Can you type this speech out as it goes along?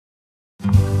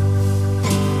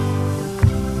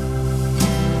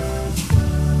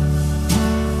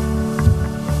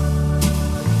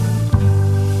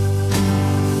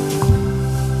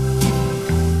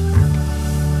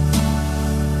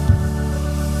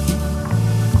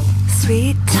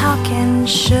Sweet talking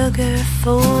sugar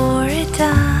for a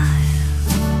dime.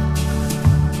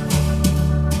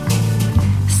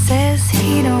 Says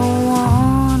he don't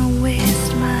wanna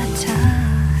waste my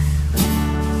time.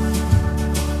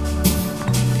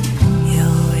 You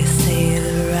always say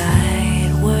the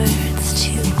right words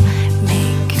to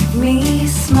make me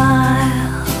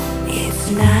smile.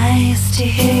 It's nice to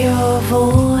hear your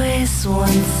voice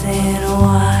once in a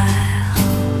while.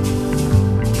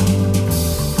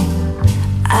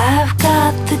 I've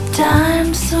got the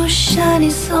dime so shiny,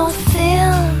 so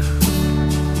thin,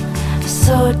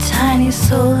 so tiny,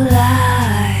 so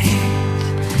light,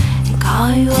 and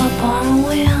call you up on a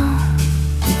whim.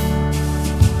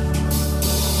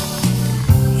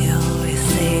 You always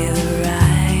say the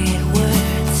right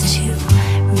words to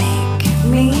make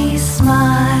me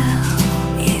smile.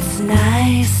 It's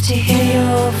nice to hear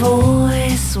your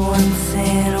voice once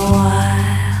in a while.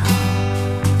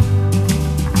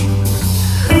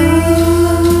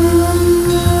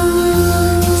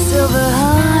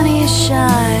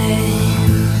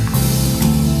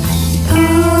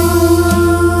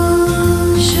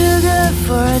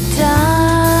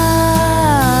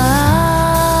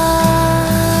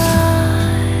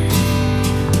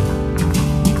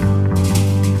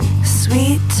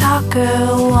 Sweet talker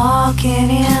walking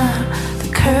in the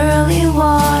curly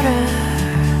water.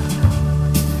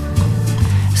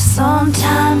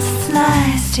 Sometimes it's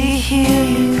nice to hear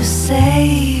you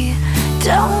say,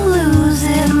 don't lose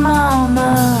it,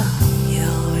 mama. You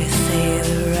always say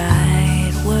the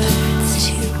right words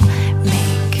to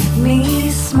make me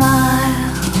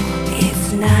smile.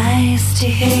 It's nice to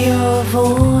hear your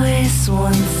voice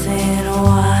once in a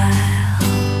while.